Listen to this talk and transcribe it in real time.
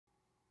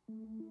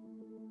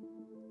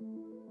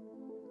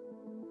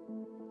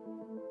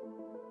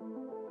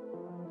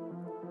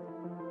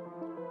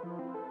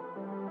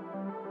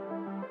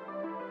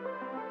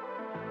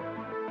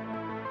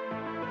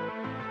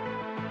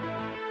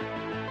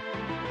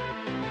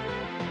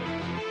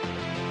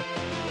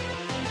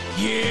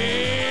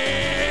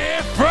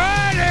Yeah,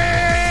 Friday!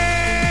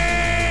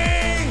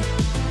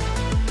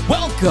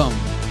 Welcome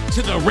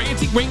to the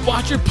Ranting Weight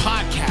Watcher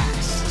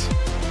podcast,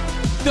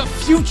 the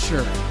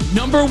future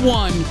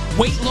 #1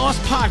 weight loss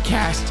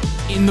podcast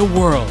in the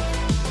world.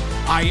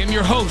 I am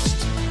your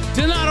host,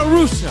 Donato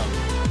Russo.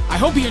 I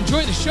hope you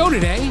enjoy the show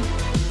today.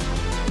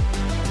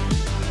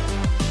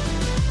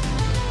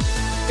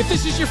 If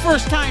this is your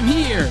first time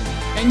here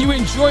and you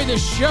enjoy the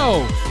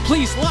show,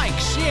 please like,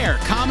 share,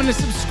 comment, and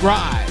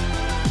subscribe.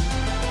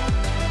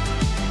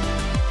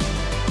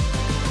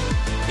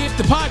 If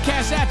the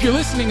podcast app you're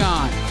listening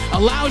on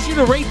allows you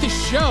to rate the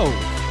show,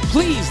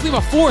 please leave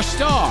a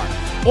 4-star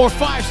or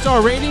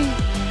 5-star rating.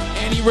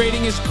 Any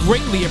rating is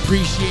greatly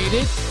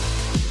appreciated.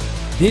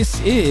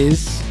 This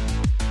is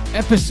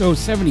episode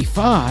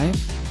 75.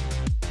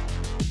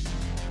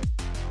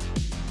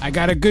 I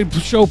got a good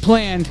show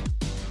planned.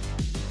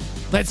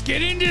 Let's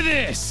get into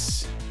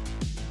this.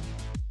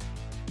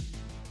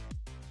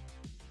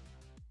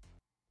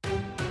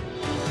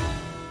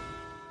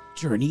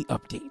 Journey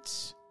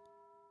updates.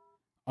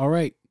 All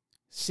right,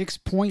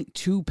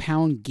 6.2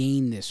 pound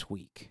gain this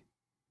week.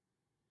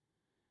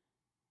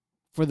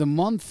 For the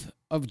month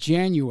of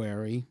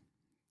January,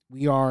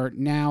 we are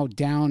now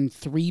down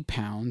 3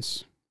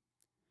 pounds.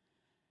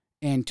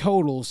 And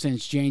total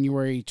since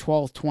January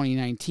 12th,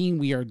 2019,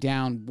 we are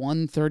down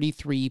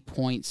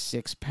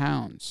 133.6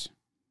 pounds.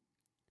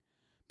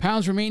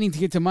 Pounds remaining to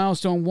get to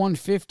milestone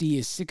 150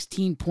 is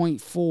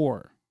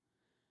 16.4.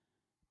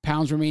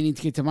 Pounds remaining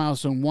to get to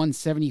milestone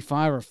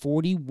 175 are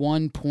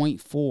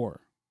 41.4.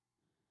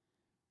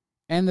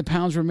 And the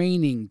pounds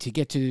remaining to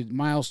get to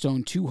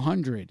milestone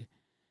 200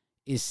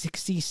 is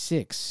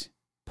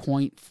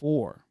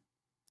 66.4.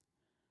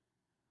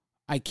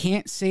 I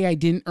can't say I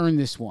didn't earn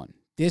this one.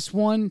 This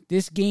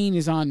gain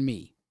is on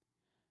me.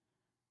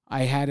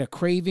 I had a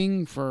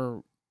craving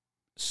for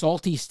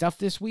salty stuff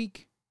this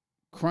week,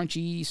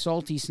 crunchy,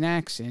 salty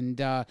snacks,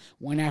 and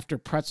went after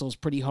pretzels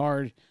pretty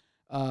hard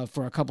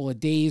for a couple of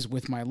days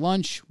with my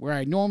lunch, where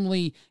I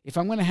normally, if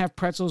I'm going to have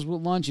pretzels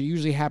with lunch, it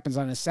usually happens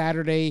on a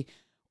Saturday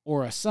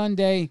or a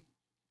Sunday.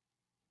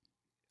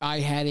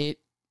 I had it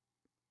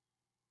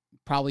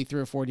probably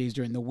 3 or 4 days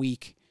during the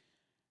week.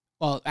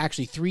 Well,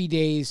 actually 3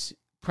 days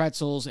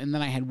pretzels, and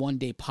then I had 1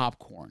 day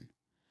popcorn.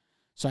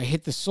 So I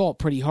hit the salt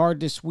pretty hard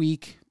this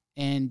week,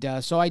 and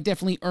so I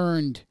definitely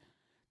earned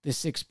the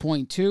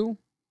 6.2,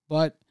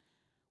 but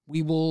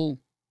we will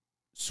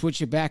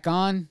switch it back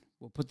on.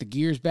 We'll put the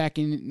gears back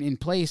in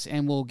place,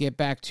 and we'll get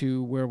back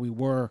to where we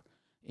were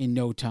in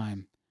no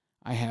time.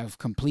 I have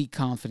complete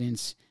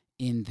confidence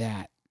in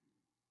that.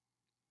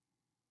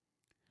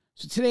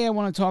 So today I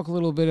want to talk a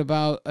little bit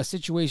about a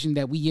situation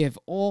that we have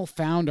all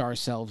found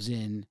ourselves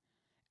in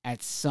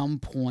at some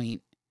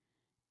point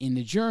in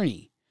the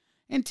journey.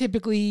 And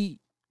typically,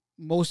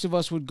 most of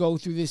us would go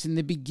through this in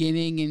the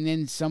beginning, and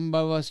then some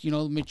of us,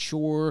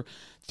 mature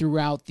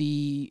throughout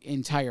the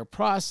entire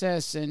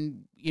process.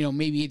 And,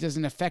 maybe it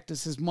doesn't affect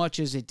us as much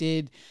as it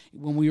did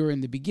when we were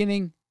in the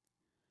beginning.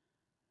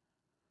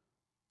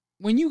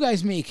 When you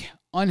guys make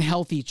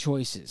unhealthy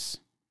choices,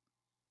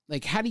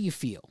 how do you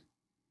feel?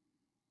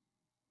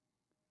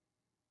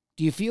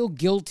 Do you feel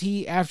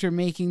guilty after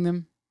making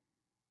them?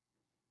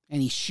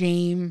 Any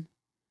shame?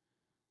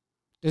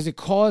 Does it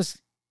cause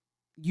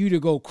you to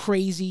go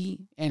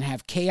crazy and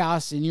have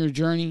chaos in your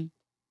journey?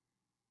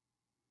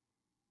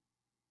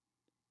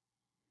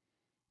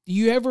 Do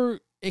you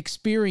ever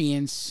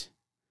experience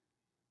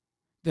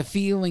the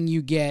feeling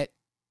you get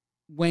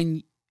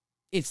when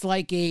it's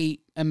like a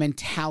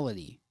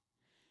mentality?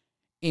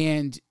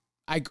 And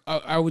I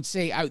would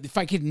say, if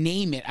I could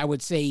name it, I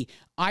would say,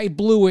 I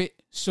blew it,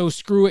 so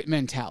screw it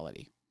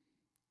mentality.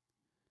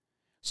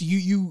 So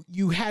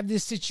you have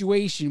this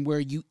situation where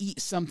you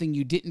eat something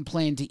you didn't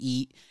plan to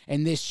eat,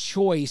 and this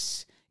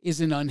choice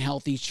is an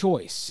unhealthy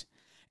choice.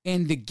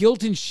 And the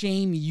guilt and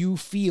shame you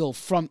feel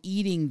from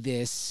eating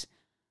this,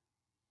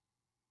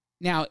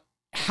 now,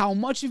 how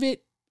much of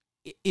it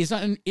is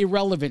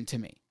irrelevant to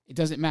me? It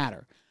doesn't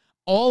matter.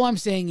 All I'm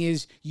saying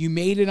is you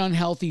made an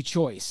unhealthy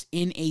choice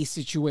in a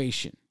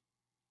situation.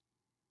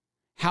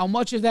 How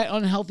much of that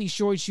unhealthy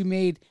choice you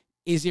made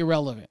is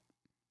irrelevant.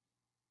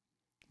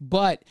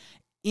 But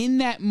in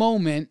that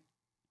moment,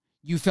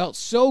 you felt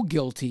so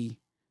guilty,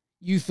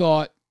 you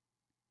thought,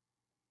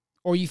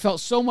 or you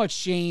felt so much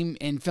shame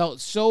and felt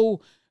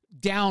so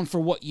down for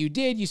what you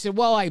did, you said,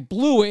 well, I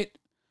blew it,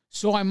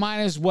 so I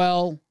might as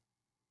well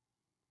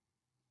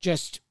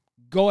just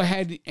go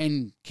ahead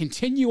and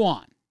continue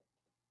on.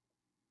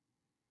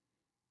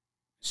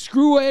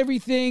 Screw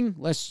everything,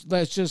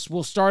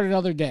 we'll start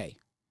another day.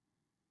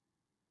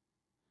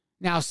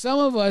 Now, some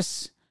of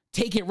us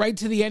take it right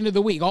to the end of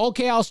the week.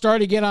 Okay, I'll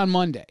start again on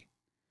Monday.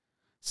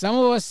 Some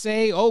of us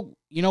say, oh,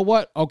 you know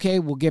what? Okay,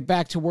 we'll get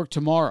back to work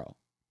tomorrow.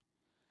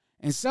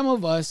 And some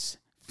of us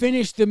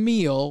finish the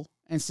meal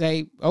and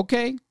say,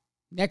 okay,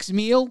 next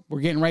meal, we're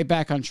getting right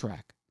back on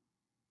track.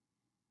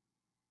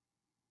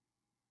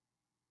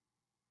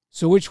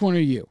 So which one are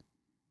you?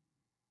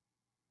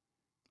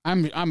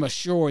 I'm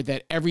assured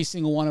that every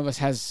single one of us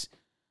has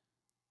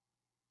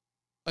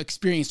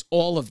experienced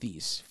all of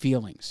these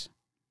feelings.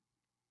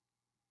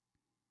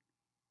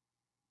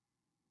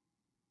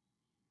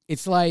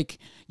 It's like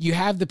you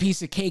have the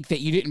piece of cake that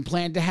you didn't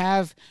plan to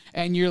have,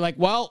 and you're like,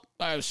 well,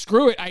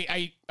 screw it.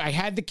 I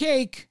had the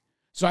cake,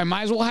 so I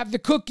might as well have the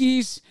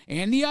cookies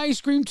and the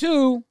ice cream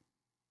too.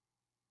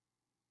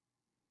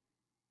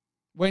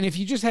 When if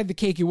you just had the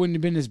cake, it wouldn't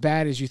have been as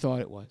bad as you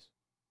thought it was.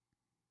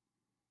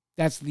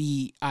 That's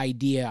the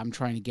idea I'm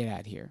trying to get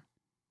at here.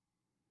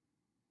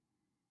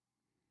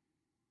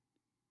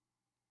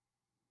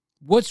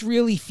 What's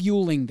really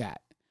fueling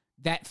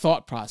that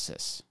thought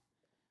process?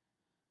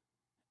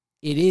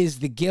 It is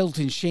the guilt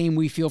and shame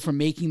we feel for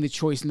making the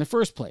choice in the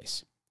first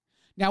place.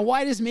 Now,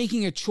 why does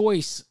making a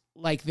choice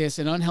like this,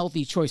 an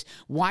unhealthy choice,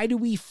 why do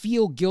we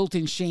feel guilt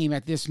and shame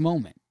at this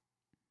moment?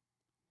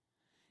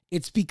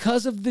 It's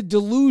because of the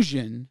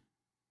delusion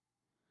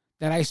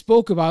that I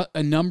spoke about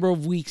a number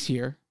of weeks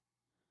here.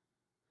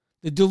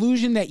 The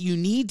delusion that you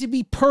need to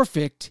be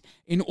perfect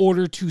in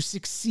order to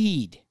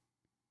succeed.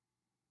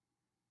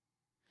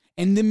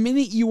 And the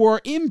minute you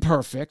are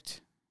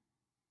imperfect,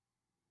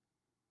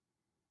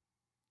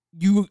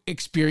 you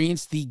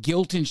experience the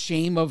guilt and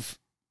shame of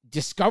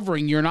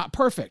discovering you're not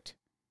perfect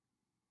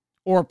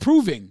or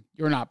proving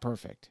you're not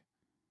perfect.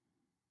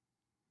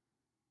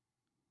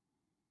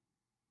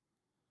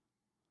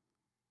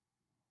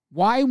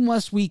 Why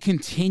must we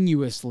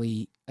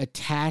continuously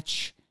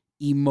attach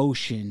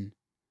emotion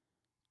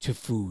to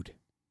food?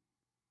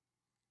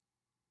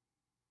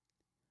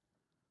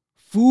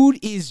 Food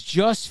is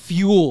just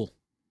fuel.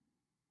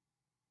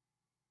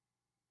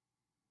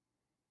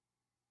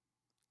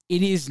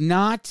 It is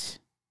not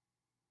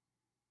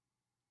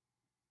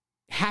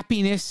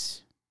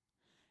happiness.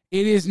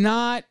 It is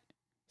not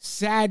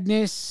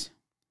sadness.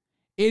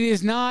 It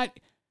is not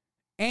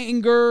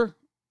anger.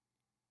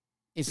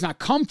 It's not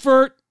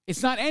comfort.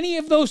 It's not any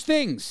of those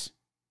things.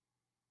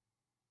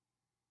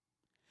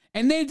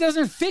 And then it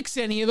doesn't fix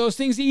any of those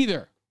things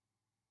either.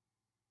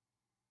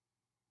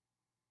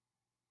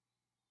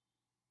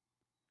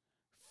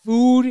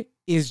 Food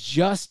is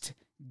just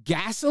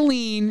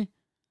gasoline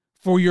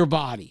for your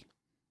body.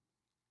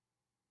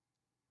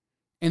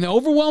 And the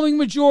overwhelming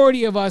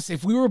majority of us,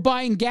 if we were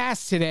buying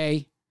gas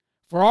today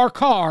for our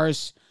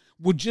cars,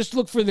 would just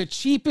look for the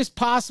cheapest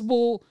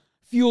possible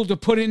fuel to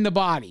put in the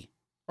body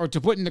or to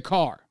put in the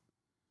car.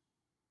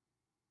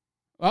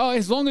 Well,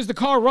 as long as the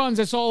car runs,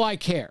 that's all I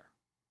care.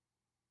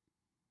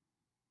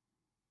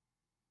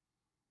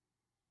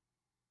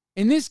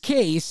 In this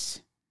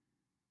case,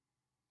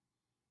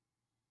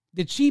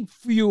 the cheap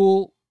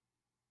fuel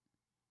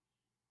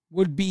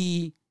would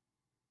be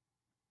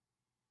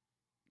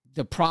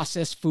the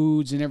processed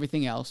foods and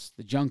everything else,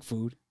 the junk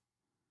food.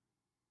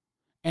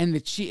 And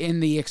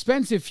the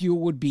expensive fuel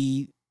would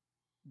be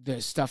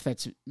the stuff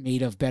that's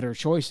made of better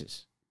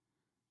choices.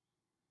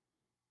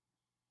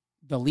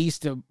 The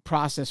least of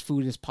processed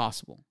food as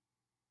possible.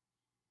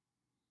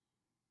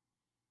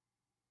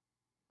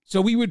 So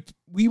we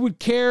would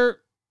care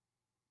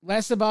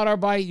less about our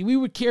body. We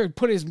would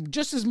put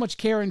just as much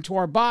care into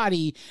our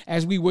body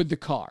as we would the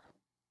car.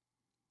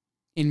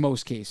 In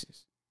most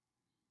cases.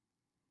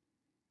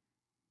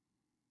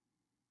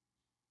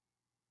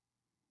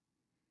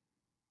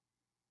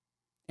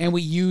 And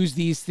we use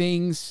these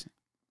things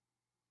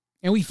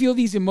and we feel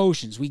these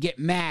emotions. We get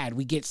mad,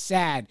 we get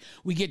sad,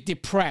 we get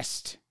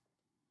depressed,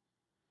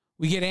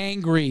 we get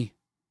angry,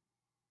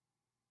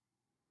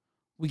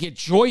 we get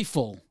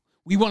joyful,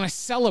 we want to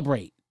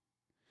celebrate.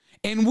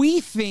 And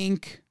we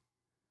think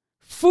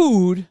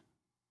food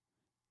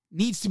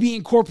needs to be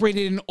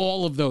incorporated in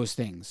all of those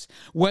things,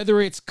 whether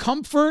it's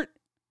comfort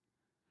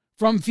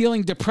from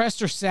feeling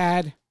depressed or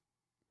sad,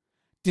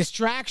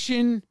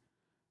 distraction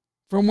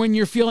from when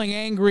you're feeling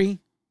angry,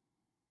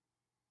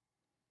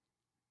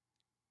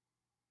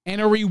 and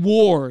a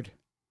reward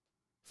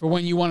for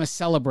when you want to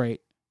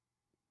celebrate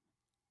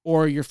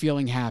or you're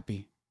feeling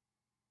happy.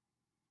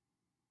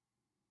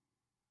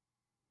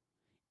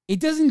 It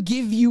doesn't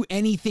give you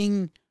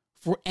anything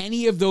for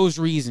any of those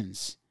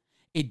reasons.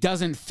 It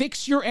doesn't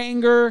fix your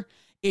anger.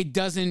 It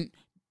doesn't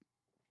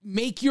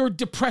make your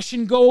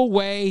depression go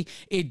away.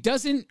 It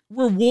doesn't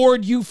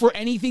reward you for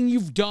anything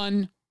you've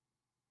done.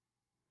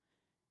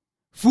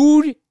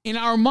 Food in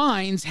our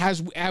minds,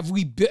 as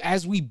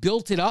we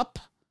built it up,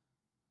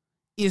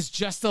 is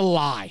just a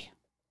lie.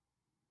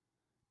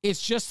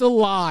 It's just a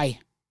lie.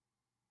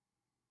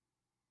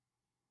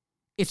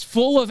 It's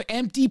full of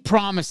empty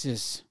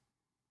promises.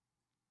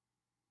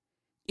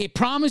 It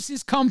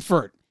promises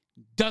comfort,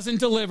 doesn't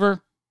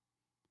deliver.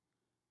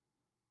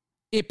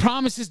 It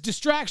promises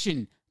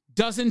distraction,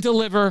 doesn't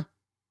deliver.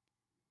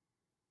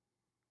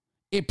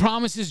 It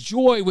promises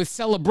joy with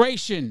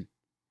celebration.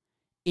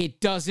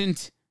 It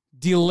doesn't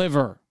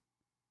deliver.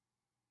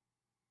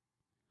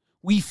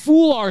 We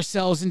fool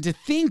ourselves into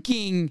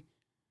thinking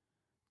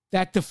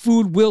that the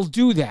food will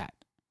do that.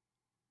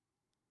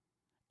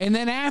 And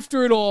then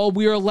after it all,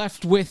 we are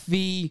left with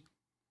the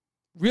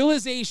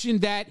realization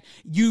that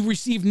you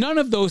received none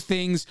of those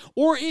things,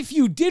 or if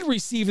you did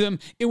receive them,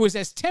 it was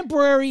as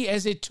temporary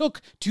as it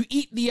took to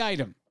eat the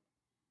item.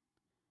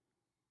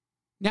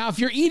 Now, if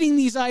you're eating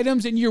these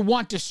items and you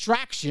want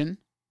distraction,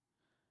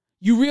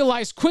 you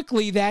realize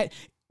quickly that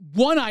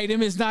one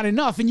item is not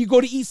enough and you go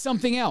to eat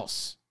something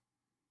else.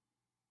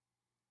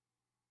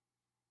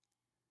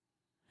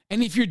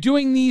 And if you're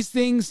doing these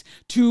things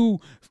to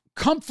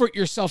comfort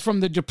yourself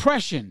from the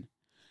depression,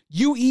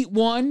 you eat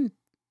one.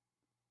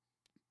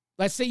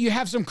 Let's say you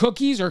have some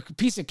cookies or a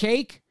piece of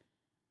cake,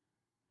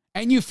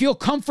 and you feel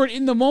comfort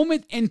in the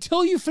moment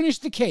until you finish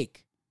the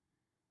cake.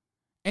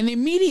 And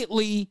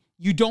immediately,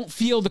 you don't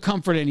feel the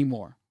comfort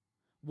anymore.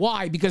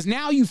 Why? Because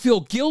now you feel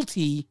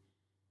guilty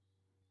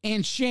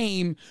and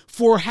shame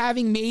for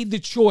having made the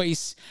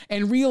choice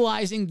and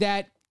realizing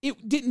that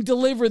it didn't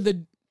deliver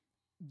the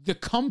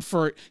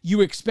comfort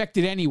you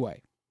expected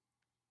anyway.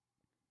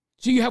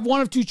 So you have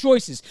one of two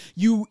choices.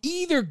 You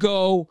either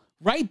go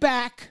right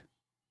back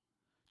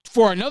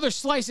for another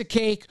slice of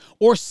cake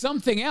or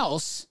something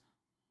else,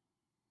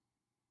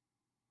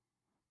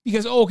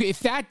 because, okay, if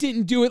that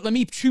didn't do it, let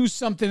me choose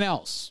something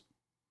else.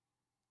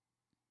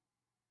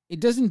 It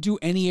doesn't do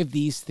any of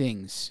these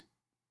things.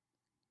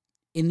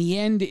 In the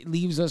end, it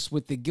leaves us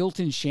with the guilt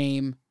and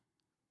shame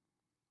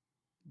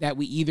that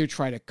we either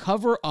try to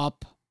cover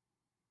up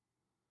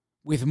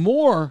with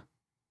more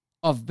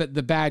of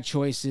the bad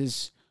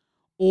choices,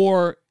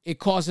 or it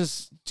causes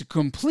us to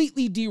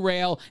completely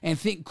derail and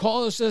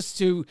causes us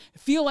to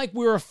feel like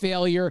we're a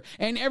failure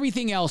and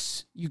everything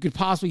else you could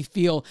possibly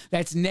feel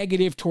that's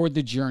negative toward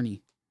the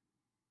journey.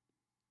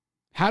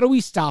 How do we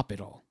stop it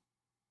all?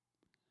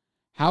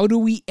 How do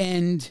we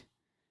end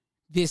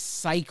this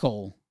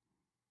cycle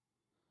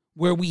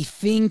where we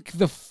think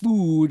the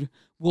food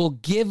will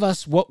give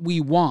us what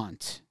we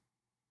want?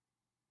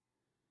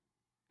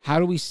 How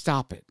do we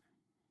stop it?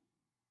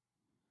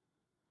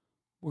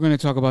 We're going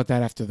to talk about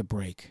that after the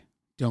break.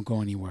 Don't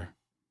go anywhere.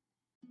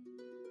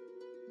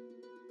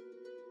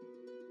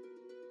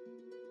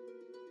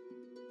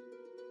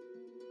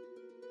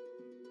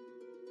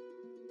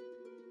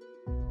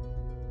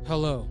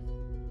 Hello,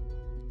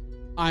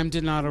 I'm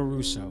Donato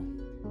Russo,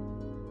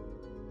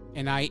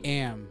 and I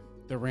am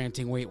the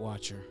Ranting Weight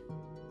Watcher.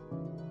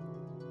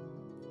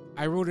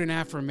 I wrote an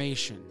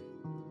affirmation.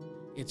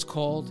 It's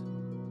called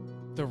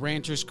the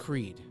Ranter's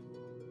Creed.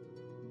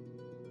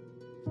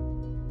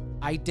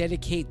 I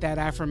dedicate that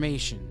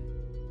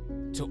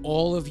affirmation to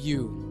all of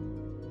you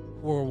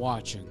who are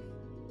watching.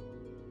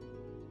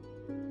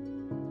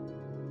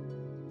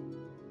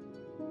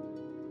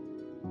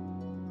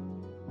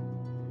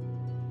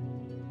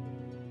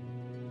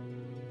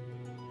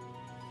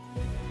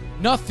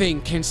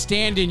 Nothing can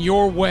stand in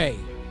your way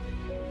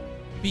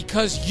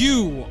because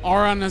you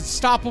are an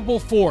unstoppable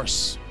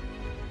force.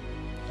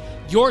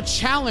 Your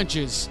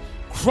challenges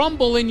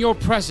crumble in your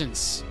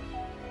presence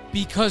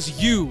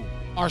because you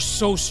are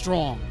so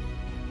strong.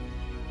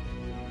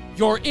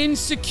 Your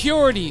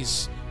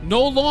insecurities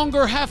no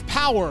longer have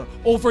power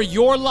over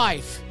your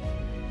life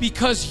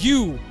because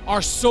you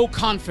are so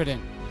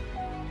confident.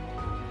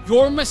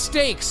 Your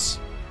mistakes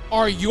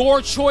are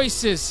your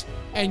choices,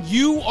 and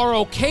you are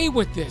okay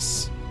with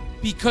this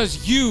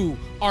because you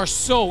are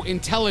so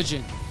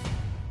intelligent.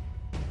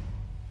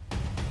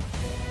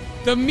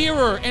 The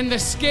mirror and the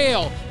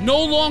scale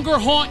no longer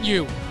haunt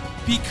you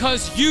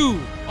because you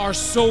are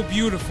so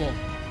beautiful.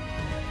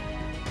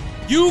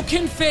 You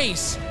can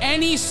face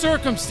any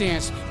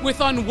circumstance with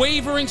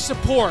unwavering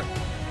support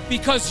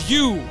because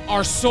you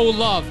are so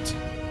loved.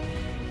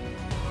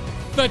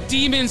 The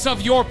demons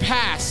of your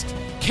past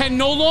can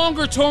no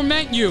longer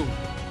torment you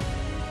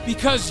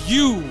because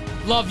you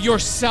love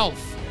yourself.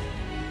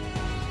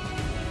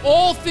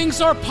 All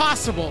things are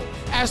possible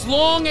as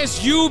long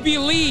as you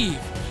believe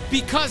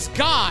because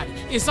God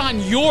is on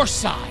your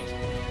side.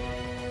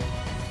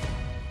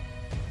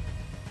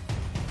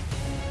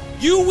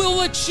 You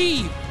will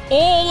achieve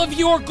all of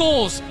your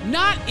goals,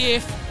 not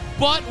if,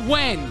 but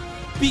when,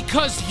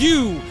 because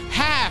you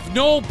have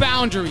no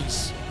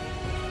boundaries.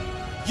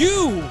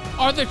 You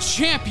are the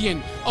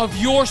champion of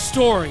your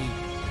story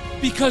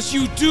because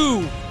you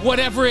do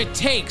whatever it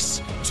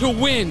takes to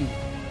win.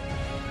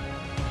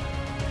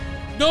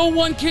 No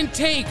one can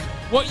take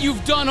what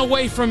you've done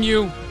away from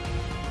you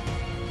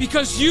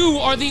because you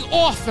are the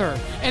author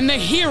and the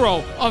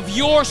hero of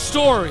your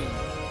story.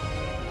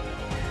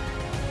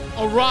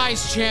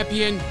 Arise,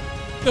 champion.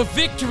 The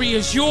victory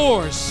is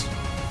yours.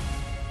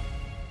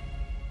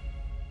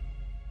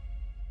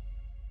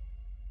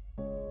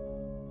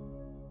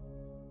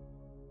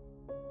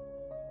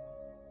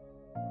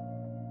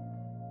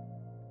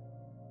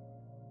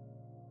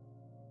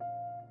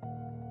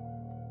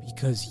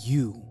 Because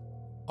you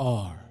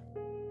are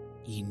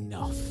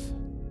enough.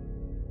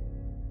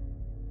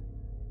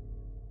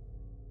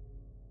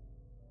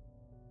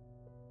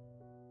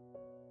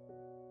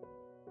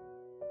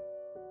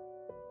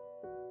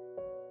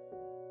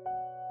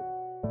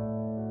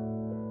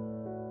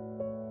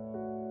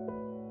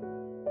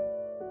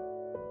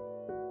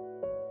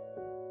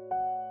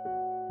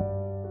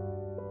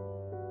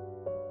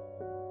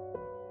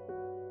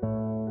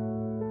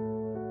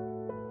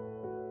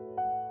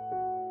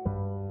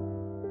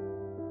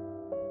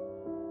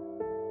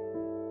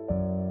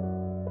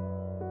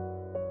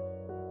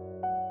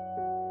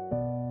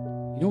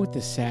 You know what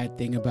the sad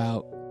thing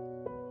about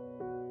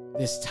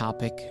this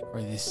topic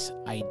or this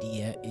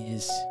idea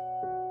is?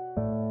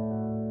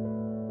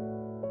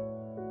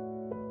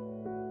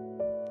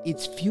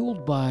 It's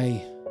fueled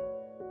by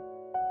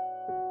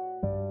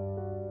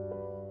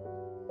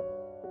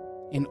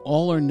an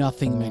all or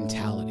nothing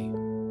mentality.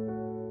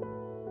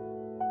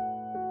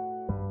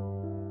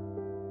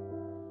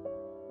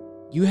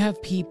 You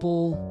have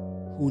people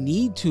who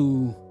need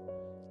to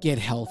get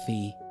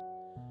healthy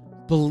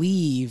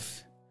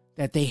believe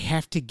that they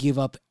have to give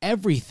up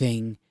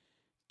everything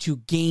to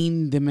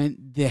gain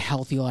the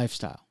healthy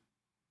lifestyle.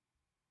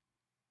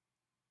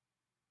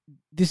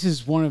 This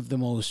is one of the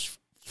most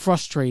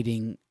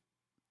frustrating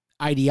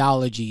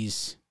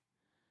ideologies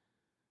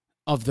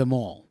of them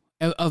all.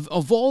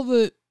 Of all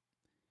the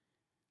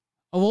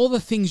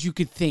things you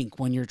could think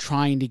when you're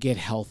trying to get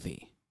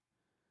healthy,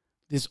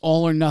 this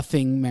all or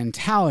nothing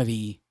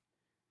mentality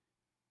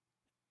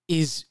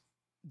is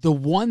the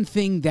one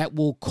thing that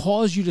will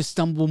cause you to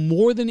stumble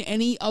more than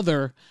any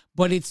other,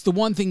 but it's the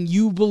one thing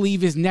you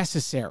believe is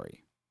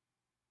necessary.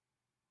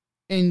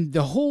 And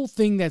the whole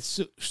thing that's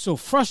so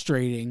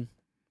frustrating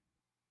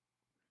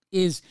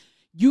is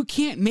you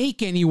can't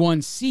make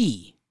anyone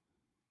see.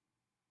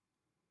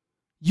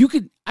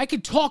 I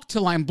could talk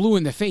till I'm blue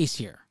in the face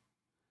here.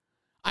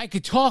 I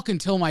could talk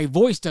until my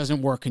voice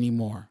doesn't work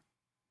anymore.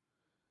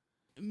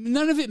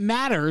 None of it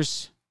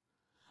matters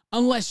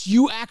unless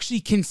you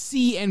actually can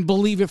see and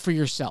believe it for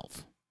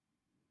yourself.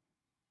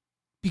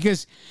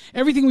 Because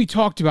everything we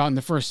talked about in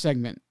the first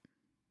segment,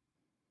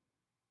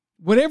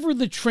 whatever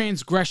the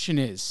transgression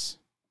is,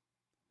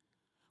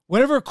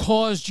 whatever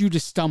caused you to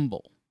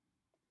stumble,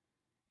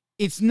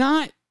 it's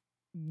not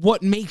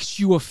what makes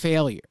you a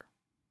failure.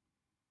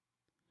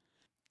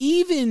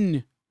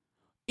 Even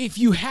if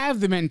you have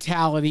the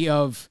mentality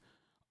of,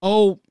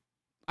 oh,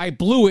 I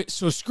blew it,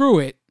 so screw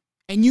it,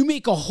 and you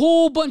make a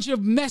whole bunch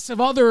of mess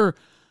of other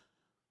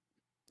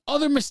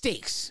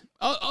mistakes,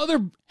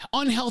 other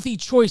unhealthy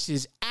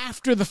choices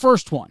after the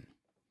first one.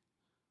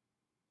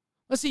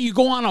 Let's say you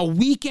go on a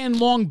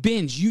weekend-long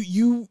binge.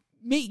 You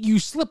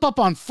slip up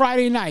on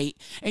Friday night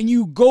and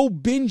you go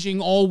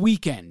binging all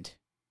weekend.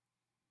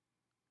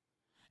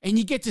 And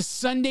you get to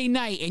Sunday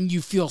night and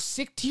you feel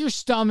sick to your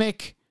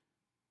stomach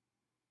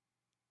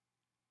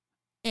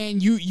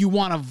and you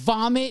want to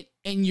vomit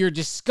and you're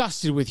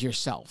disgusted with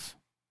yourself.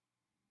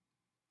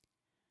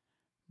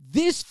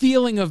 This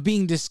feeling of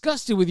being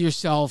disgusted with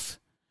yourself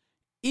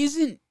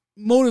isn't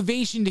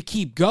motivation to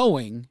keep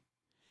going.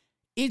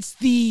 It's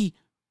the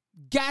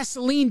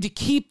gasoline to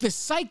keep the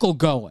cycle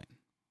going.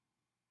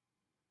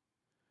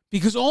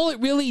 Because all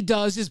it really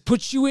does is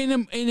put you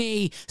in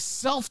a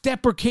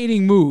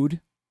self-deprecating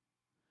mood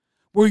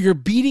where you're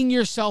beating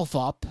yourself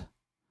up.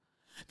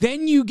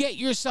 Then you get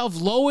yourself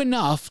low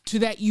enough to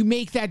that you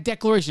make that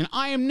declaration,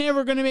 I am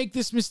never going to make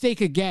this mistake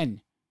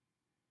again.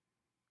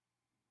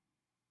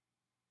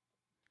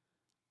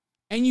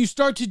 And you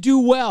start to do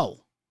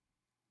well.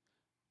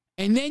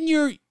 And then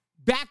you're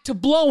back to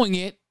blowing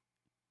it.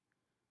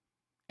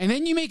 And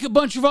then you make a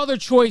bunch of other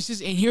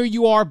choices, and here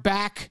you are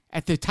back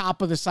at the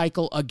top of the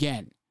cycle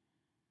again.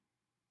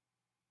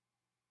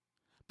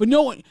 But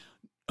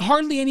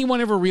hardly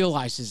anyone ever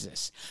realizes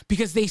this,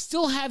 because they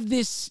still have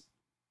this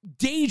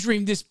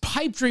daydream, this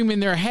pipe dream in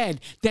their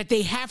head that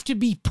they have to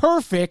be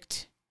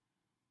perfect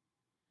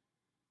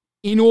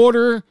in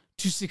order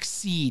to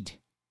succeed.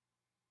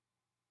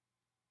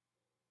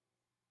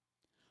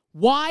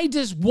 Why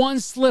does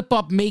one slip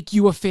up make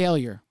you a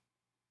failure?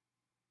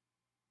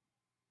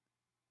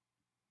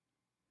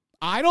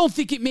 I don't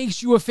think it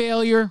makes you a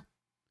failure.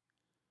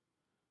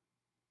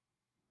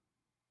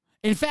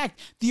 In fact,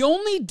 the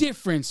only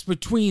difference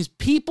between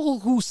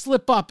people who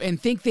slip up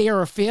and think they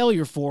are a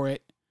failure for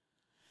it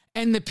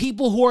and the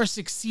people who are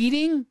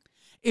succeeding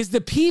is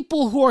the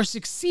people who are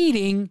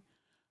succeeding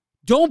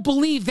don't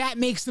believe that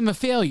makes them a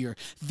failure.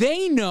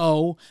 They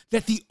know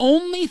that the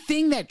only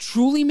thing that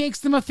truly makes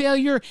them a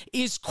failure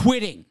is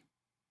quitting.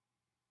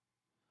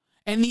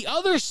 And the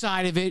other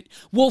side of it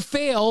will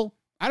fail,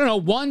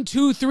 1,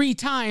 2, 3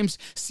 times,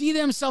 see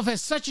themselves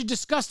as such a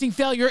disgusting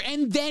failure,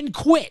 and then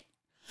quit.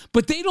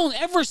 But they don't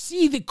ever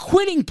see the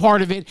quitting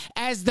part of it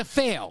as the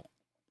fail.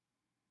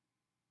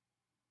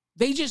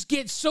 They just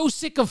get so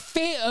sick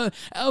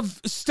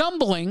of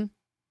stumbling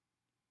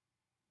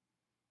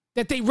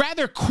that they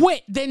rather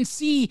quit than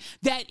see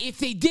that if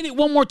they did it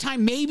one more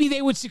time, maybe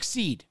they would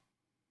succeed.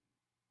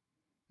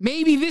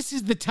 Maybe this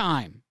is the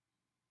time.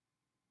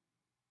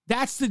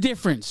 That's the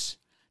difference.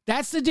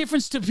 That's the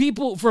difference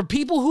for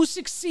people who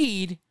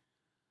succeed.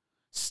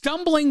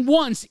 Stumbling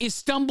once is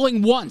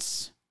stumbling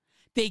once.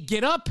 They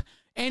get up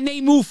and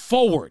they move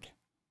forward.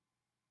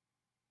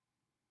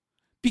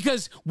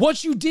 Because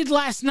what you did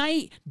last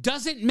night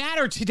doesn't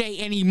matter today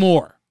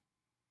anymore.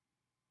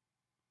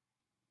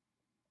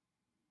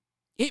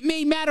 It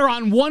may matter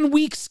on 1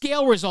 week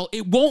scale result.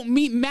 It won't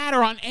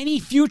matter on any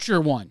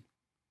future one.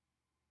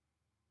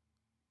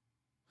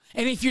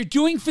 And if you're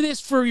doing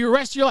this for your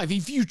rest of your life,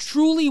 if you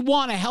truly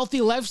want a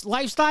healthy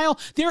lifestyle,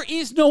 there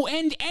is no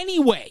end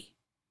anyway.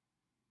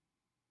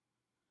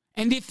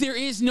 And if there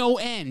is no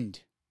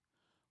end,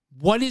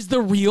 what is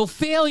the real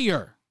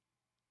failure?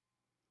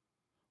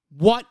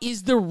 What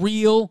is the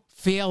real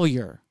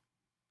failure?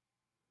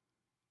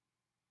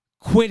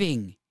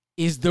 Quitting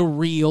is the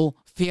real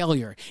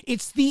failure.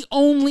 It's the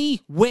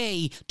only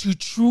way to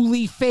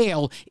truly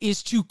fail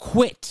is to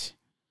quit.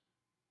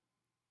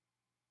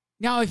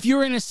 Now, if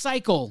you're in a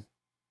cycle,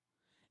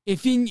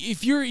 if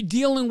you're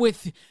dealing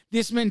with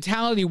this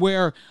mentality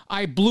where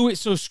I blew it,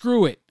 so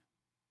screw it.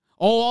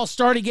 Oh, I'll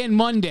start again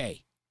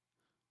Monday.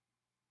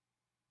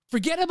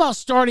 Forget about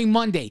starting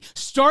Monday.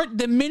 Start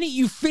the minute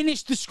you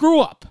finish the screw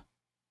up.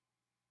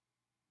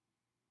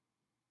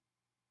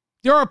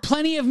 There are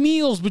plenty of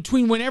meals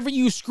between whenever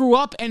you screw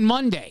up and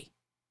Monday.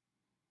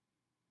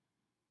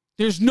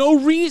 There's no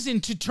reason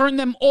to turn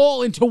them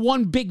all into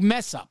one big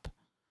mess up.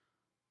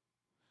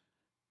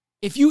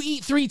 If you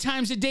eat 3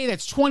 times a day,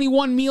 that's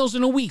 21 meals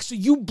in a week. So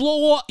you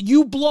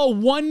blow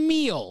one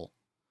meal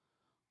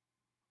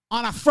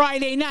on a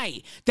Friday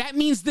night. That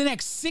means the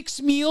next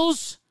 6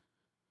 meals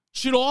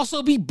should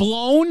also be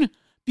blown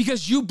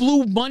because you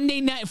blew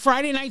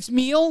Friday night's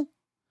meal,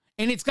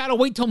 and it's got to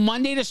wait till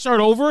Monday to start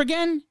over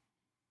again?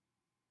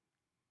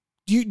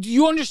 Do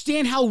you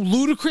understand how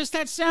ludicrous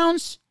that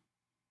sounds?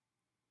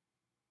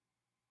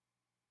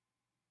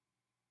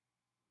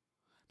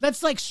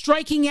 That's like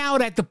striking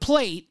out at the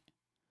plate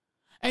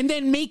and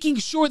then making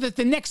sure that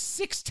the next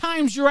 6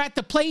 times you're at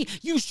the plate,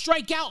 you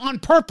strike out on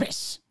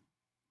purpose.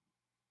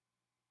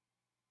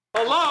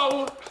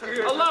 Hello?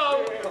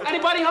 Hello?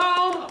 Anybody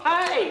home?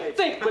 Hey,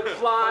 think,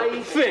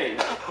 McFly,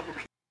 think.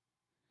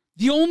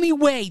 The only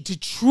way to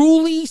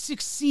truly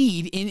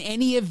succeed in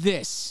any of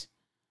this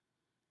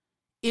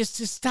is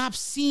to stop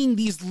seeing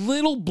these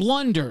little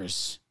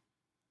blunders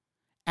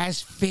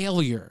as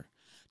failure.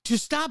 To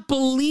stop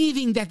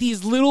believing that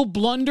these little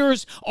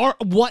blunders are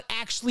what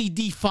actually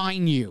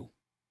define you.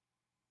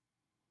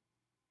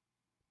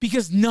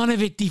 Because none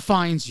of it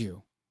defines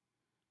you.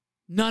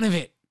 None of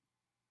it.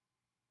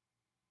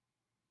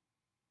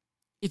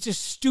 It's a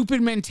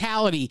stupid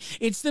mentality.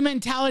 It's the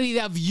mentality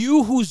of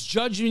you who's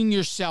judging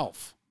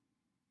yourself.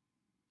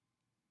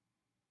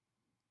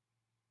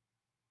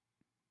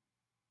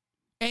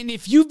 And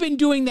if you've been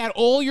doing that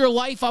all your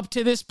life up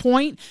to this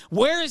point,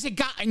 where has it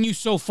gotten you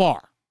so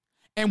far?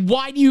 And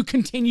why do you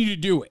continue to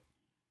do it?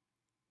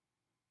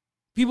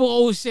 People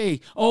always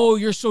say, "Oh,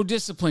 you're so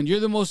disciplined. You're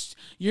the most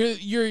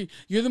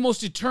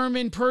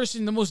determined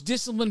person, the most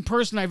disciplined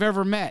person I've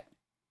ever met."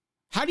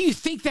 How do you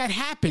think that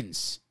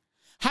happens?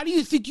 How do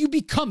you think you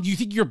become? Do you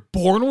think you're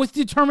born with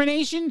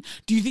determination?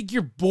 Do you think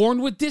you're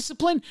born with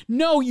discipline?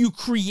 No, you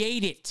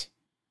create it.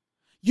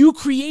 You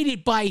create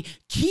it by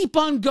keep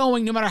on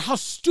going no matter how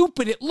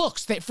stupid it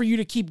looks that for you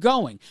to keep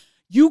going.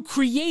 You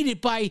create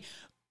it by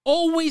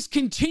always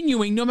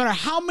continuing no matter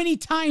how many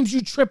times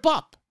you trip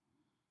up.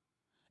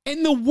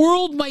 And the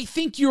world might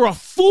think you're a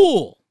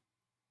fool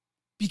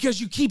because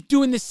you keep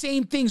doing the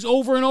same things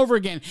over and over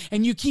again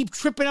and you keep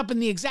tripping up in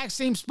the exact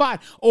same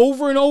spot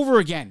over and over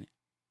again.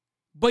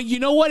 But you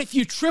know what? If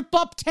you trip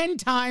up 10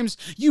 times,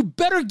 you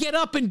better get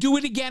up and do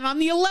it again on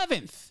the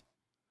 11th.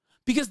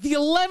 Because the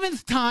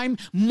 11th time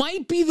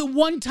might be the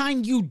one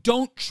time you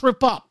don't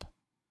trip up.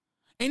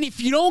 And if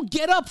you don't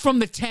get up from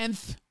the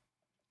 10th,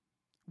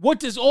 what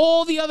does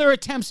all the other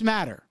attempts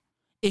matter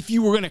if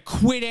you were going to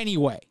quit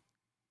anyway?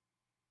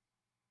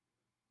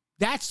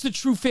 That's the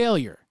true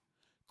failure.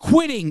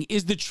 Quitting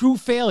is the true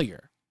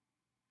failure.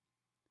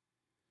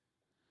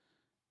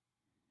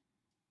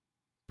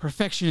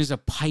 Perfection is a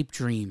pipe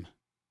dream.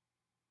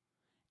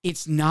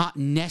 It's not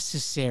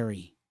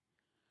necessary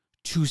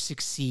to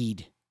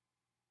succeed.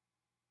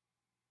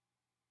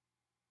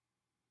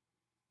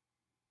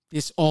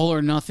 This all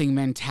or nothing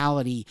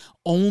mentality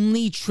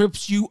only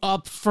trips you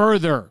up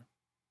further.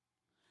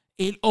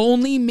 It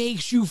only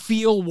makes you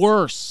feel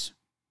worse.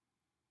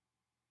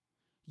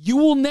 You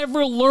will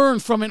never learn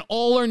from an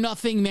all or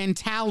nothing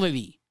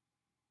mentality.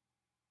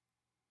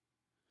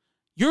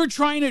 You're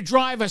trying to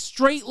drive a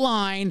straight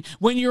line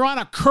when you're on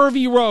a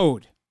curvy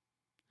road.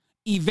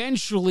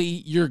 Eventually,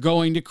 you're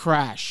going to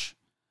crash.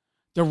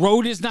 The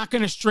road is not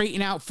going to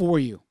straighten out for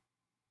you.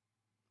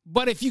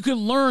 But if you can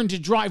learn to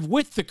drive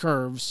with the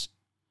curves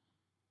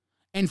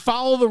and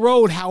follow the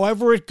road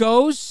however it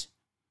goes,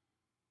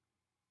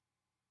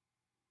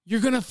 you're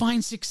going to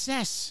find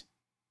success.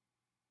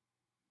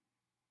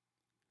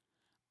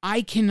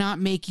 I cannot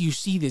make you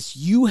see this.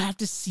 You have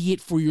to see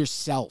it for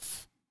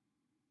yourself.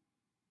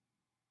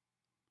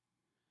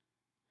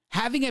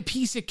 Having a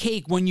piece of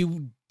cake when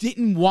you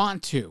didn't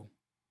want to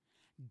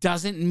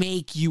doesn't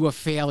make you a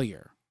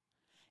failure.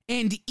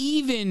 And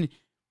even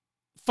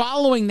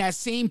following that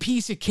same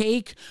piece of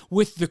cake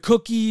with the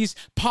cookies,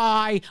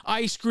 pie,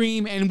 ice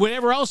cream, and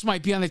whatever else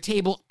might be on the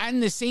table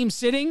and the same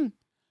sitting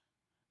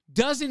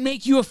doesn't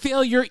make you a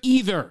failure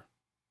either.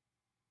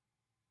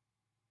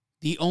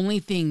 The only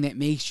thing that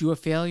makes you a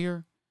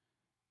failure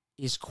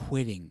is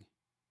quitting.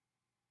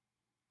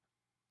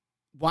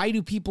 Why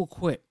do people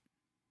quit?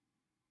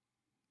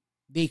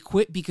 They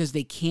quit because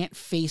they can't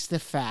face the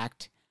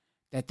fact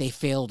that they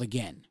failed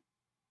again.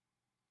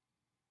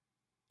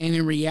 And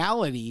in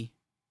reality,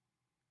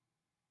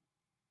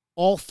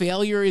 all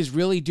failure is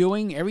really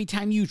doing, every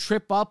time you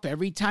trip up,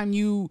 every time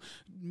you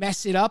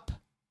mess it up,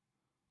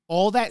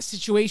 all that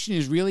situation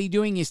is really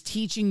doing is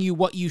teaching you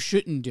what you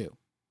shouldn't do.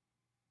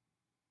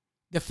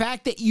 The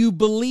fact that you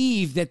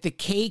believe that the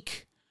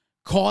cake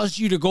caused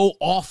you to go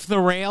off the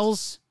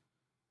rails,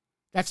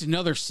 that's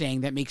another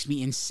saying that makes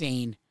me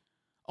insane.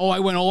 Oh, I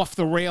went off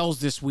the rails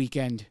this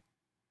weekend.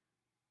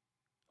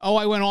 Oh,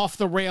 I went off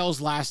the rails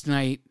last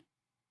night.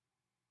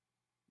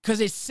 Because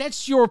it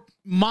sets your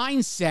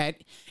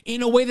mindset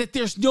in a way that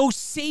there's no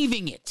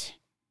saving it.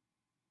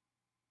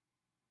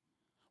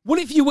 What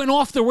if you went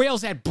off the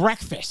rails at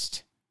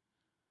breakfast?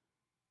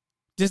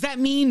 Does that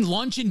mean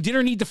lunch and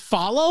dinner need to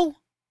follow?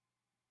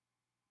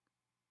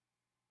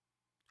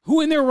 Who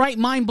in their right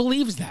mind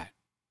believes that?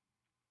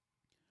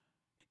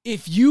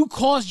 If you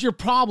caused your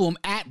problem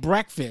at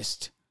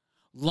breakfast,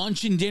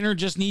 lunch and dinner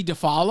just need to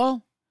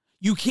follow?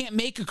 You can't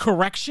make a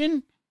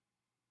correction?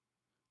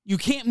 You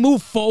can't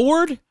move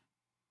forward?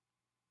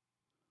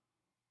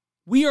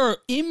 We are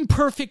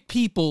imperfect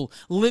people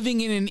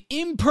living in an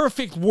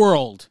imperfect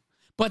world.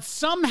 But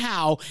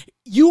somehow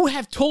you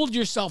have told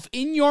yourself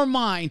in your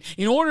mind,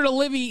 in order to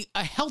live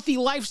a healthy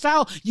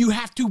lifestyle, you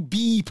have to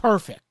be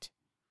perfect.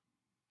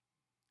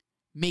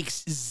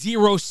 Makes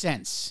zero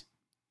sense.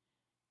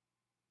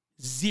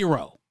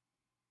 Zero.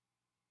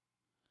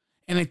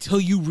 And until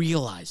you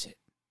realize it,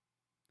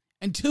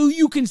 until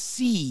you can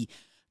see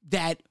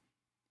that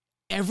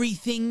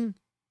everything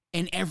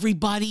and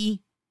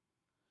everybody,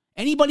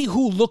 anybody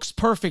who looks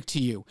perfect to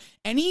you,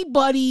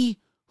 anybody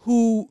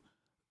who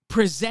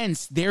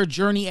presents their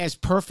journey as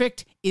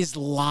perfect is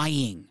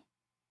lying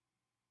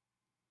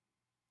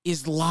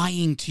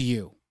to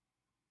you.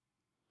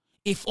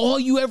 If all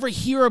you ever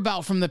hear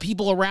about from the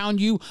people around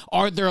you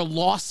are their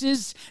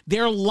losses,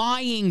 they're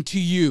lying to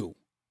you.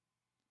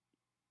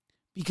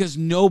 Because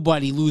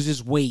nobody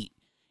loses weight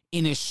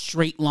in a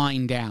straight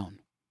line down.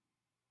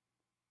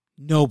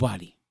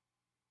 Nobody.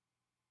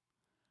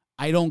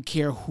 I don't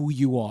care who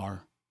you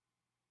are.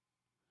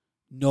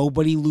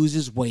 Nobody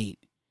loses weight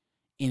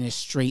in a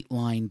straight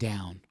line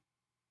down.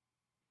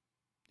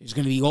 There's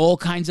going to be all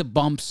kinds of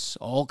bumps,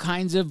 all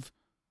kinds of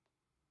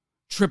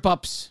trip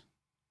ups.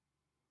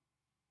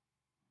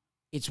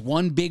 It's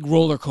one big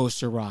roller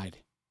coaster ride.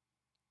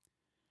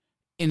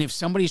 And if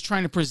somebody's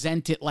trying to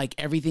present it like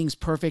everything's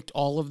perfect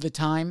all of the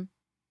time,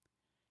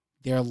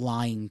 they're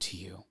lying to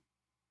you.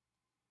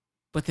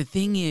 But the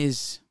thing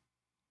is,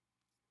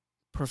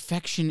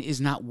 perfection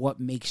is not what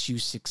makes you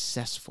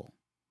successful.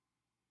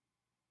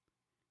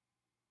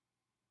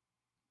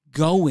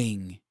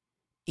 Going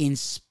in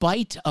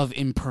spite of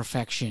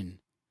imperfection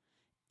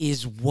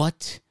is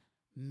what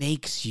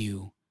makes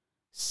you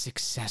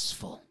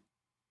successful.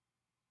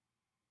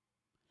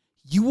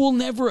 You will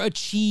never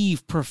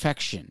achieve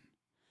perfection.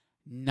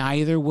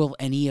 Neither will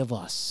any of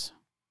us.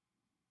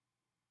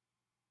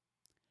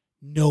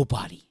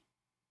 Nobody.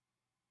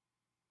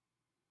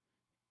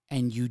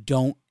 And you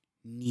don't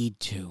need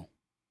to.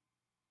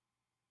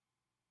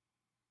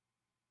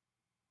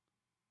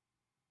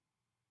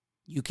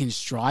 You can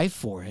strive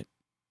for it.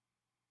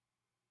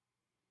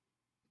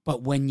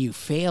 But when you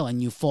fail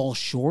and you fall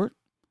short,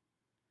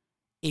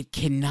 it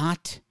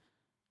cannot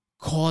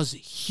cause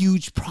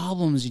huge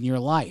problems in your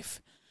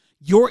life.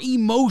 Your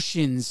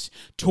emotions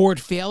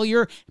toward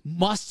failure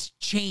must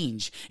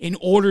change in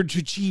order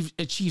to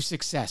achieve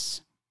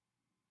success.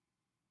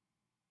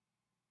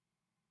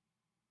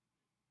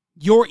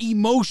 Your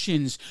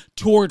emotions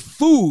toward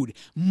food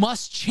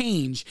must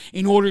change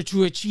in order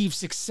to achieve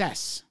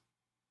success.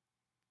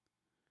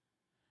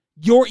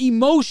 Your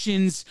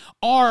emotions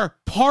are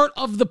part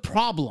of the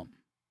problem.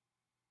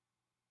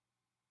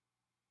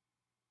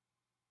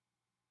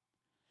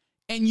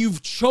 And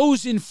you've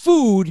chosen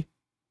food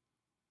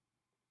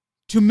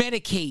to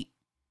medicate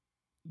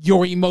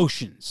your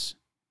emotions.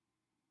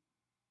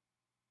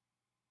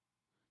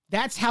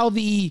 That's how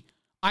the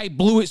I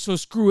blew it, so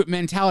screw it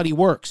mentality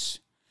works.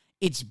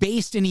 It's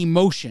based in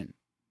emotion.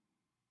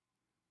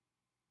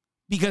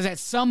 Because at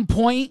some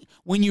point,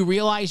 when you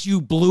realize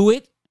you blew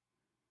it,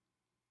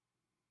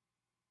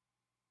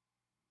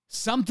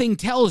 something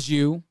tells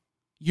you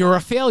you're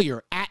a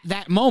failure at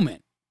that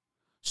moment.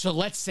 So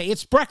let's say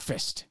it's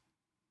breakfast.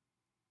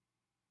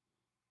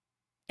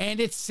 And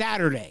it's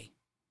Saturday.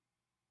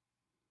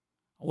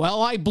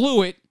 Well, I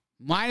blew it.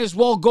 Might as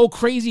well go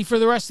crazy for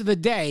the rest of the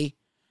day.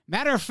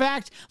 Matter of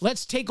fact,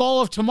 let's take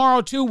all of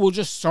tomorrow too. We'll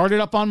just start it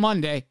up on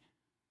Monday.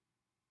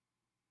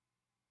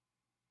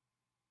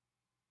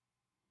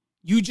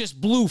 You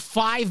just blew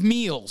 5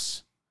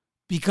 meals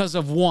because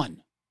of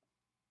one.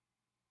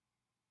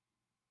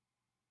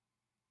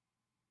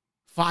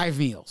 5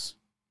 meals.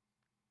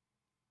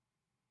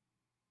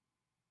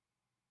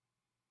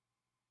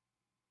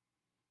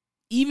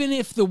 Even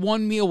if the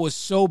one meal was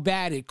so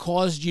bad it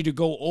caused you to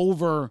go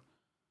over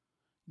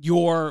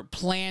your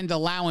planned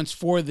allowance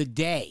for the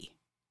day,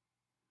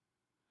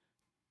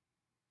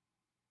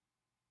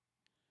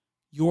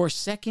 your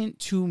second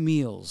 2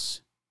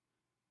 meals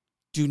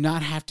do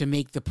not have to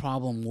make the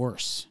problem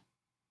worse.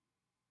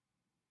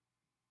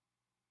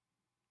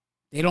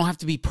 They don't have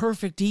to be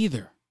perfect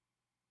either.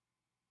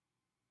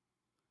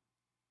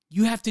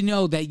 You have to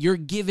know that you're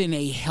given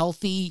a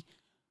healthy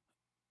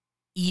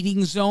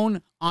eating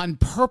zone on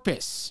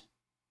purpose.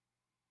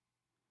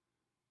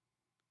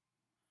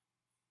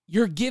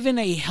 You're given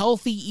a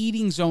healthy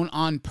eating zone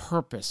on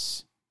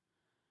purpose.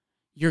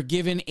 You're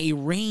given a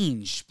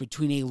range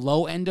between a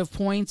low end of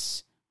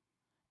points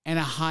and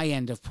a high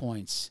end of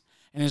points.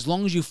 And as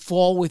long as you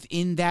fall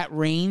within that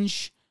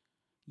range,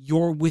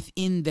 you're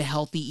within the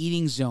healthy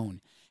eating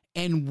zone.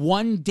 And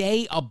one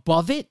day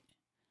above it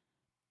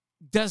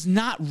does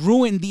not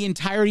ruin the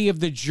entirety of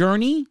the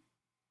journey,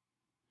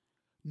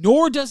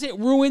 nor does it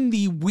ruin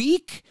the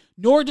week,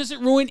 nor does it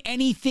ruin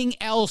anything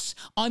else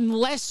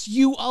unless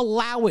you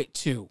allow it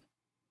to.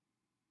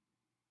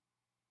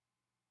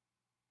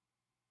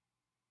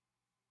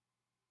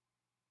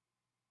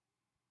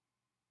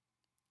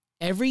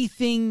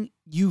 Everything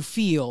you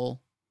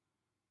feel,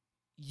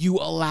 you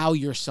allow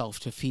yourself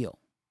to feel.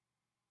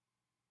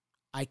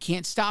 I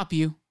can't stop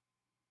you.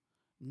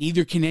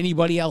 Neither can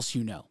anybody else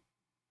you know.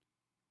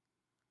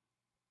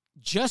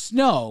 Just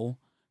know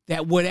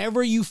that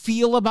whatever you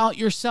feel about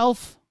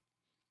yourself,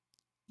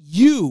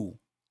 you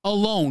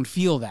alone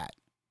feel that.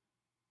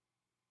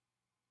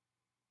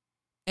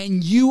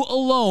 And you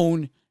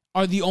alone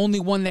are the only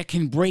one that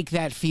can break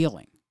that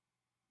feeling.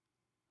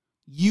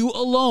 You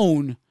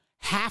alone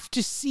have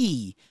to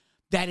see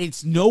that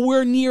it's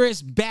nowhere near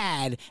as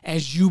bad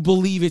as you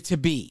believe it to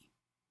be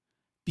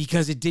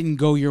because it didn't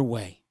go your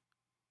way.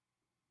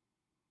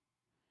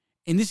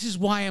 And this is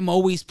why I'm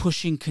always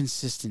pushing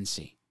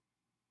consistency.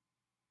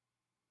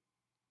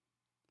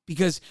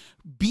 Because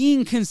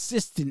being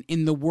consistent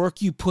in the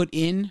work you put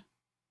in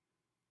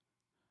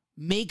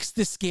makes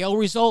the scale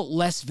result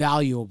less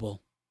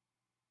valuable.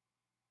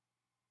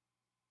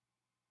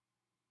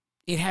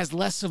 It has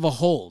less of a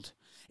hold.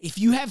 If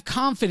you have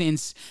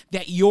confidence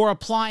that you're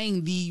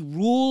applying the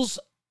rules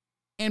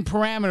and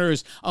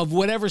parameters of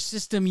whatever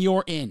system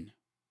you're in,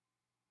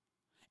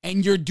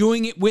 and you're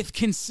doing it with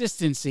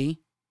consistency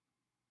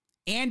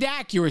and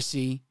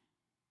accuracy,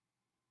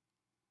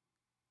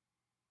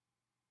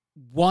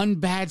 one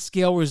bad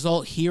scale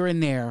result here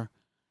and there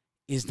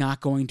is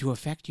not going to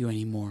affect you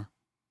anymore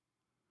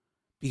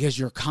because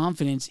your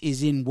confidence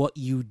is in what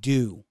you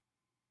do.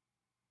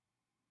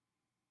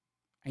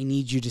 I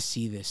need you to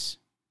see this.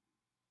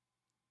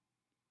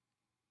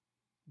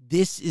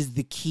 This is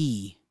the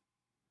key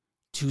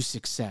to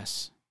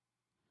success.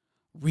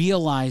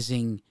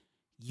 Realizing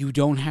you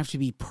don't have to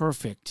be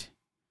perfect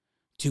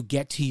to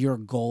get to your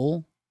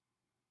goal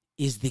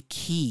is the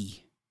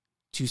key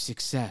to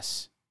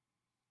success.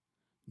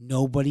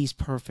 Nobody's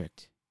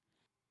perfect.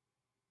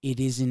 It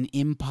is an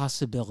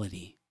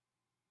impossibility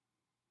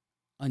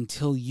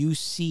until you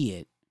see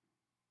it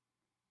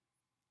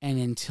and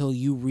until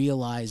you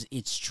realize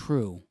it's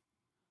true.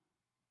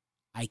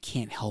 I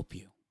can't help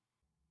you.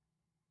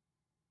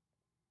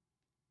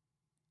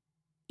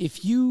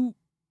 If you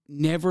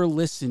never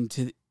listened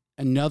to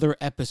another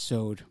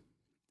episode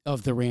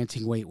of the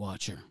Ranting Weight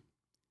Watcher,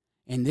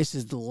 and this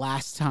is the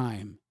last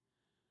time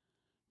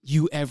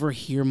you ever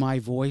hear my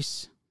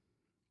voice,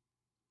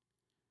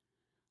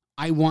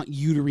 I want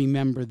you to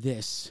remember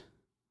this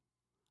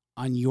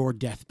on your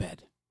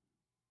deathbed.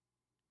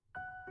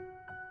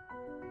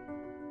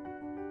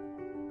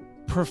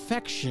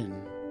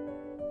 Perfection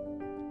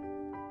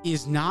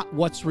is not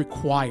what's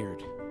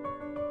required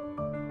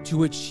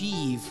to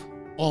achieve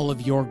all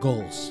of your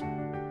goals.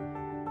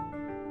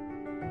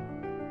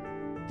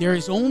 There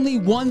is only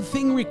one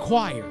thing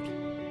required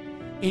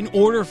in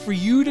order for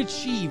you to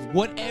achieve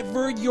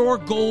whatever your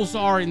goals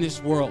are in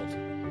this world.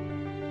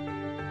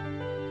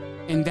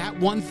 And that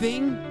one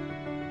thing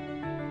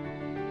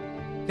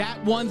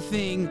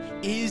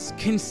is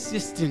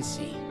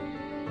consistency.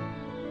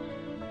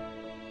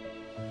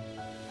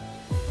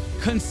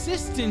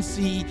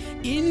 Consistency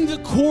in the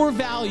core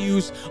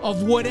values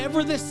of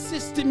whatever the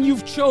system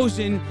you've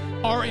chosen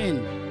are in.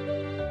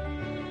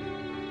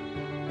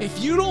 If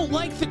you don't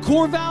like the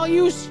core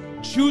values,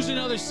 choose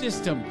another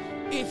system.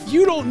 If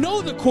you don't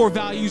know the core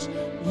values,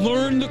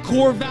 learn the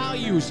core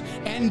values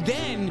and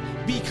then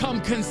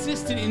become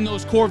consistent in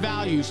those core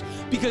values,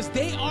 because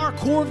they are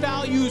core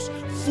values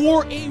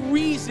for a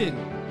reason.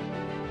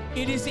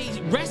 It is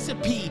a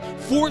recipe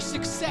for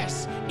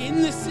success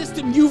in the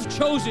system you've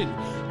chosen.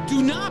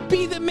 Do not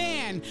be the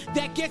man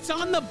that gets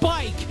on the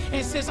bike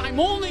and says, I'm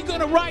only going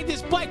to ride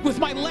this bike with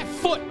my left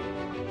foot.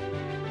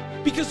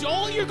 Because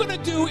all you're going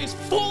to do is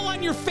fall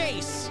on your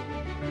face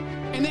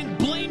and then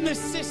blame the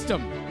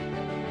system.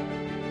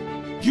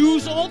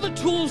 Use all the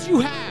tools you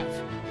have.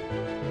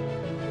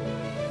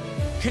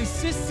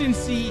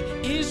 Consistency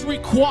is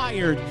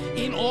required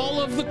in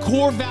all of the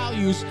core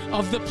values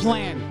of the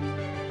plan.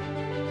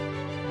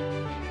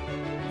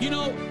 You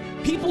know,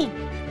 people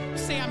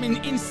say I'm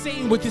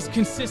insane with this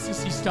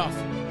consistency stuff.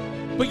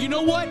 But you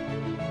know what?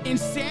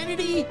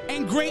 Insanity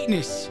and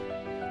greatness,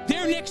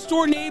 they're next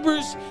door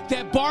neighbors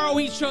that borrow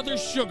each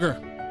other's sugar.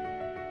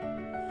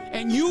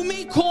 And you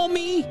may call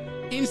me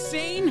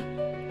insane,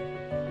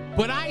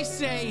 but I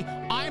say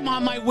I'm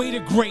on my way to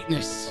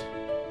greatness.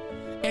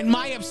 And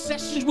my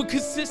obsession with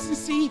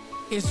consistency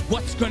is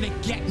what's going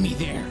to get me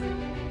there.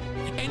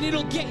 And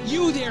it'll get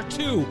you there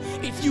too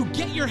if you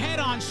get your head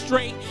on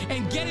straight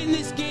and get in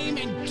this game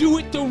and do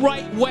it the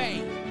right way.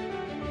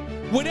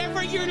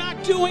 Whatever you're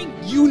not doing,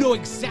 you know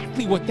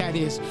exactly what that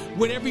is.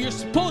 Whatever you're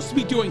supposed to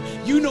be doing,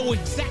 you know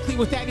exactly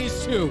what that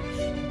is too.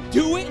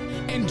 Do it,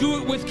 and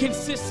do it with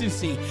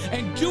consistency,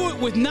 and do it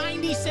with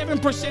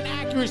 97%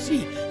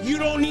 accuracy. You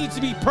don't need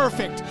to be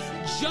perfect.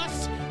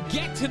 Just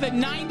get to the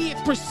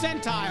 90th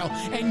percentile,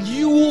 and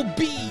you will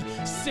be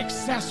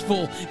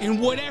successful in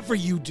whatever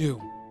you do.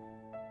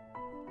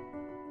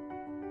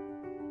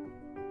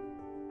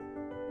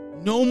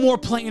 No more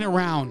playing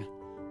around.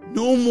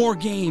 No more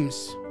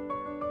games.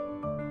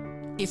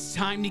 It's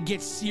time to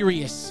get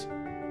serious.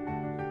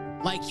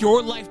 Like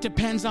your life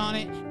depends on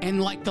it,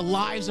 and like the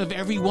lives of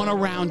everyone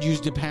around you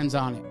depends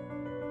on it.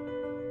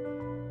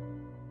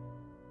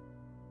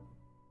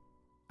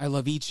 I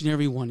love each and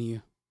every one of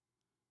you.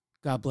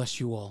 God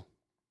bless you all.